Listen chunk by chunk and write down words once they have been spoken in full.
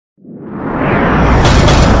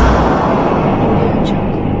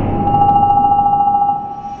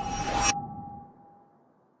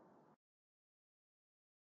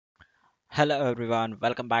Hello everyone,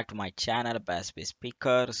 welcome back to my channel Best Way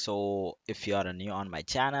Speaker. So if you are new on my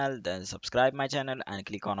channel, then subscribe my channel and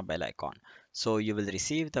click on a bell icon so you will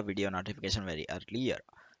receive the video notification very earlier.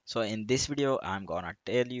 So in this video, I'm gonna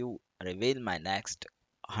tell you reveal my next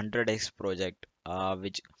 100x project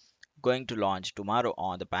which going to launch tomorrow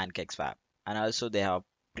on the Pancakes app, and also they have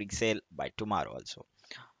pre-sale by tomorrow also.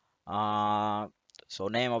 Uh, so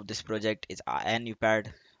name of this project is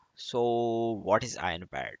INUPAD. So what is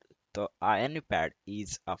INUPAD? The INUPAD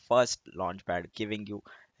is a first launchpad giving you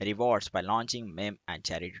rewards by launching meme and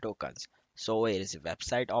charity tokens. So here is the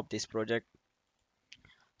website of this project.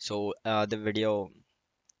 So the video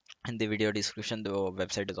in the video description, the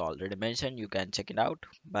website is already mentioned. You can check it out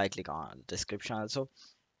by click on description also.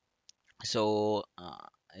 So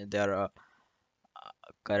there are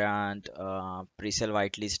current pre-sale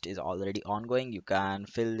whitelist is already ongoing. You can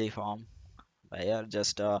fill the form here.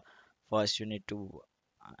 Just first you need to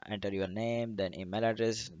enter your name, then email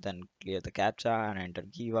address, then clear the captcha and enter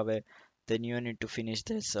giveaway. Then you need to finish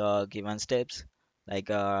this given steps, like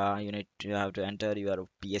you have to enter your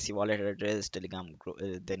PSC wallet address, telegram group,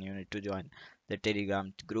 then you need to join the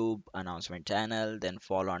telegram group announcement channel, then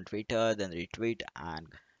follow on Twitter, then retweet and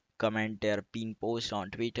comment their pin post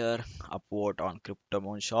on Twitter, upvote on crypto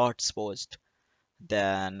moon shorts post,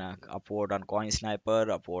 then upvote on coin sniper,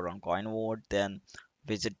 upvote on coin vote, then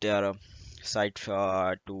visit their site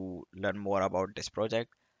to learn more about this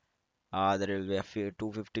project. There will be a few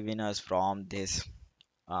 250 winners from this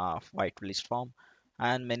whitelist form,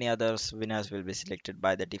 and many others winners will be selected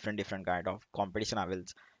by the different kind of competition. I will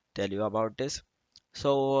tell you about this.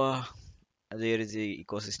 So there is the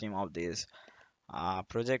ecosystem of this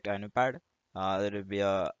project INUPAD. There will be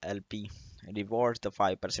a LP rewards the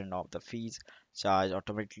 5% of the fees charged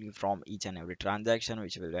automatically from each and every transaction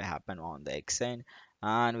which will happen on the exchange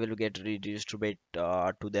and will get redistributed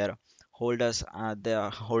to their holders. The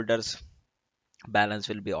holders balance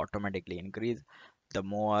will be automatically increased. The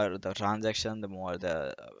more the transaction, the more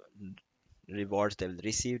the rewards they will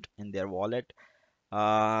receive in their wallet.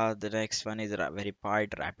 The next one is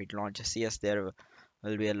verified rapid launches. Yes, there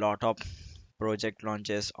will be a lot of project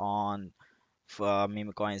launches on for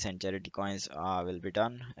meme coins and charity coins will be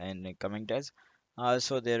done in the coming days.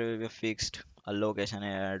 Also, there will be fixed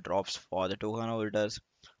allocation drops for the token holders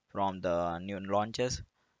from the new launches.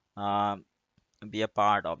 Uh, be a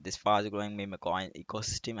part of this fast-growing meme coin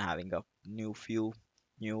ecosystem, having a few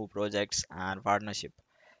new projects and partnership.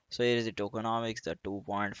 So here is the tokenomics: the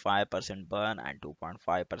 2.5% burn and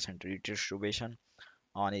 2.5% redistribution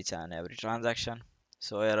on each and every transaction.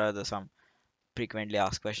 So here are the some frequently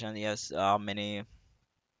asked questions. Yes, many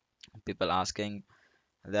people asking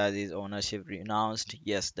that is ownership renounced.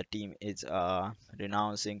 Yes, the team is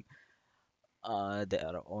renouncing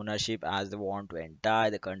their ownership as they want to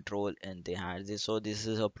entire the control in the hands. So this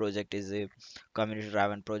is a project is a community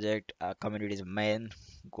driven project. Community's main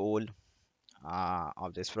goal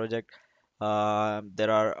of this project.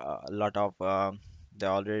 There are a lot of they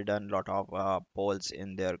already done a lot of polls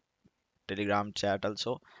in their telegram chat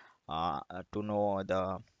also to know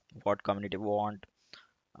the what community want,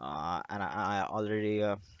 and I already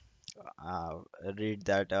uh, read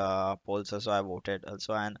that polls also I voted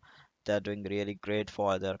also, and they're doing really great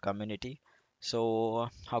for their community. So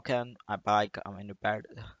how can I buy INUPAD?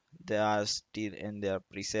 They are still in their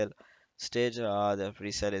pre-sale stage. The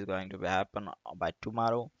pre-sale is going to be happen by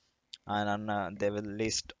tomorrow, and then, they will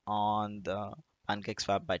list on the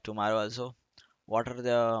PancakeSwap by tomorrow also. What are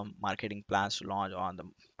the marketing plans to launch on the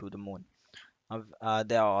to the moon?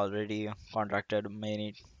 They are already contracted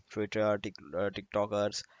many Twitter,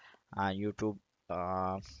 TikTokers, and YouTube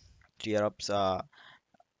uh, cheer ups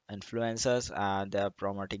influencers, and they are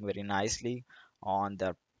promoting very nicely on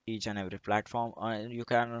their each and every platform. And you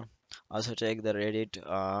can also check the Reddit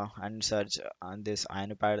and search on this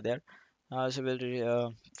INUPAD there. So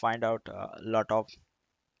we'll find out a lot of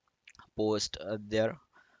posts there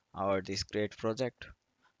about this great project.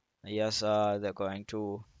 Yes, they're going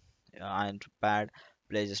to INUPAD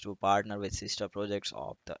pledges to partner with sister projects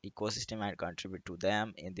of the ecosystem and contribute to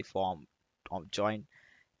them in the form of joint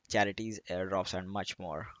charities, airdrops, and much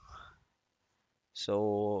more.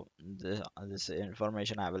 So this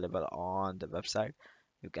information available on the website.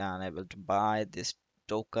 You can able to buy this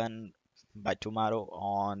token by tomorrow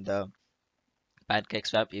on the pancake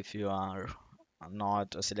swap if you are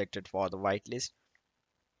not selected for the whitelist.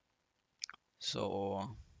 So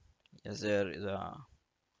yes, there is a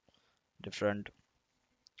different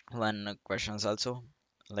one questions also,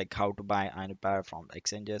 like how to buy INUPAD from the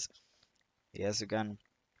exchanges. Yes, you can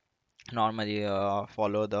normally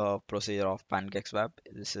follow the procedure of pancake swap.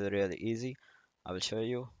 This is really easy. I will show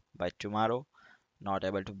you. by tomorrow. Not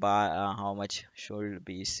able to buy, how much should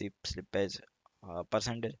be slippage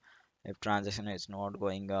percentage if transaction is not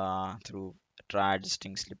going through. Try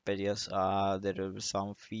adjusting slippages. There will be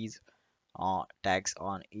some fees tax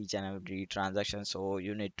on each and every transaction, so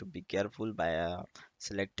you need to be careful by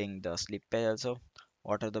selecting the slippage also.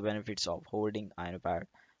 What are the benefits of holding INUPAD?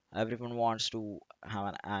 Everyone wants to have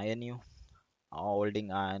an INU. Holding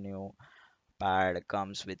INU pad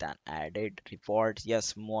comes with an added reward.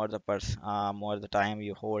 Yes, more the time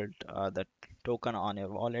you hold the token on your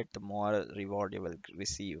wallet, the more reward you will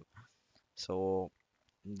receive. So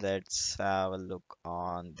let's have a look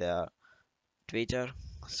on their Twitter.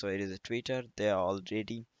 So it is a Twitter. They are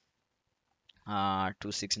already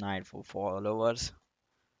 2694 followers.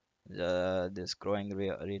 This growing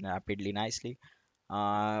really rapidly nicely.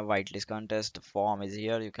 Whitelist contest form is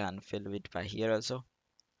here. You can fill it by here also.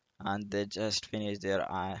 And they just finished their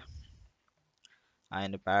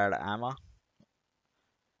iNPad AMA,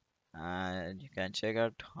 and you can check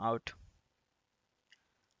it out.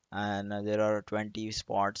 And there are 20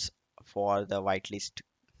 spots for the whitelist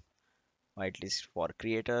for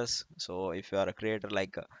creators. So if you are a creator,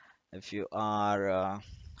 like if you are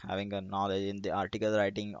having a knowledge in the article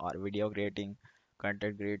writing or video creating,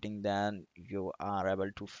 content creating, then you are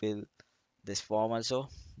able to fill this form also.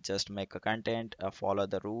 Just make a content, follow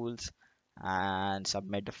the rules, and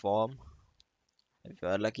submit the form. If you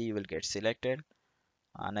are lucky, you will get selected.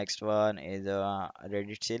 Next one is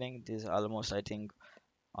Reddit ceiling. This almost, I think,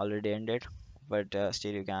 already ended, but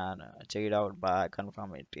still you can check it out by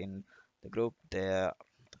confirm it in the group. They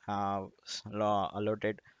have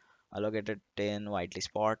allocated 10 whitelist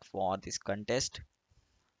spot for this contest.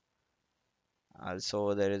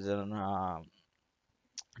 Also, there is an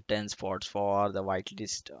 10 spots for the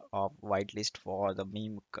whitelist for the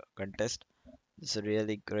meme contest. It's a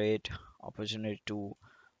really great opportunity to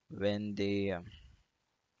win the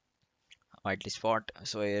whitelist spot.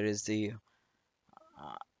 So here is the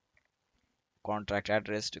uh, contract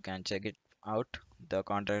address. You can check it out. The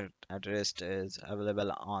contract address is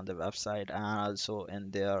available on the website and also in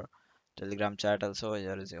their telegram chat. Also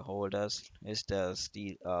here is a holders is there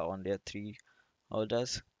still only three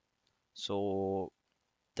holders. So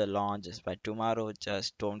the launch is by tomorrow.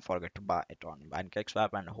 Just don't forget to buy it on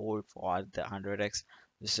PancakeSwap and hold for the 100x.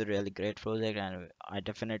 This is a really great project, and I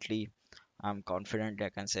definitely I'm confident I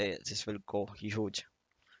can say this will go huge.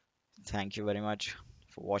 Thank you very much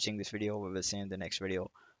for watching this video. We will see you in the next video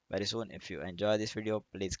very soon. If you enjoy this video,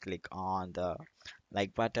 please click on the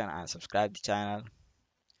like button and subscribe the channel.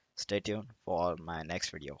 Stay tuned for my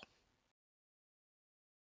next video.